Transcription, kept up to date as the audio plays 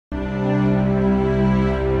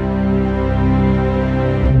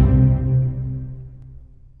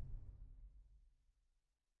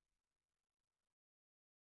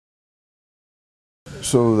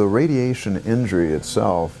So the radiation injury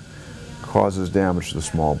itself causes damage to the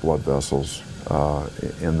small blood vessels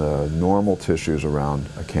in the normal tissues around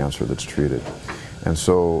a cancer that's treated. And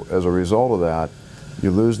so as a result of that,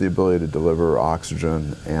 you lose the ability to deliver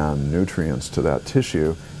oxygen and nutrients to that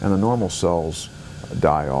tissue, and the normal cells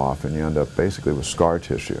die off, and you end up basically with scar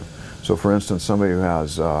tissue. So for instance, somebody who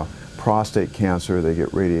has prostate cancer, they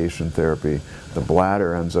get radiation therapy, the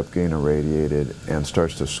bladder ends up getting irradiated and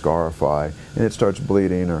starts to scarify, and it starts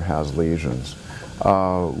bleeding or has lesions.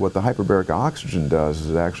 What the hyperbaric oxygen does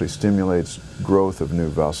is it actually stimulates growth of new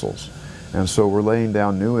vessels. And so we're laying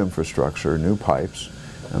down new infrastructure, new pipes,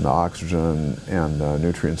 and the oxygen and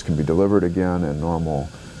nutrients can be delivered again, and normal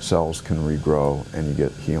cells can regrow, and you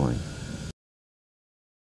get healing.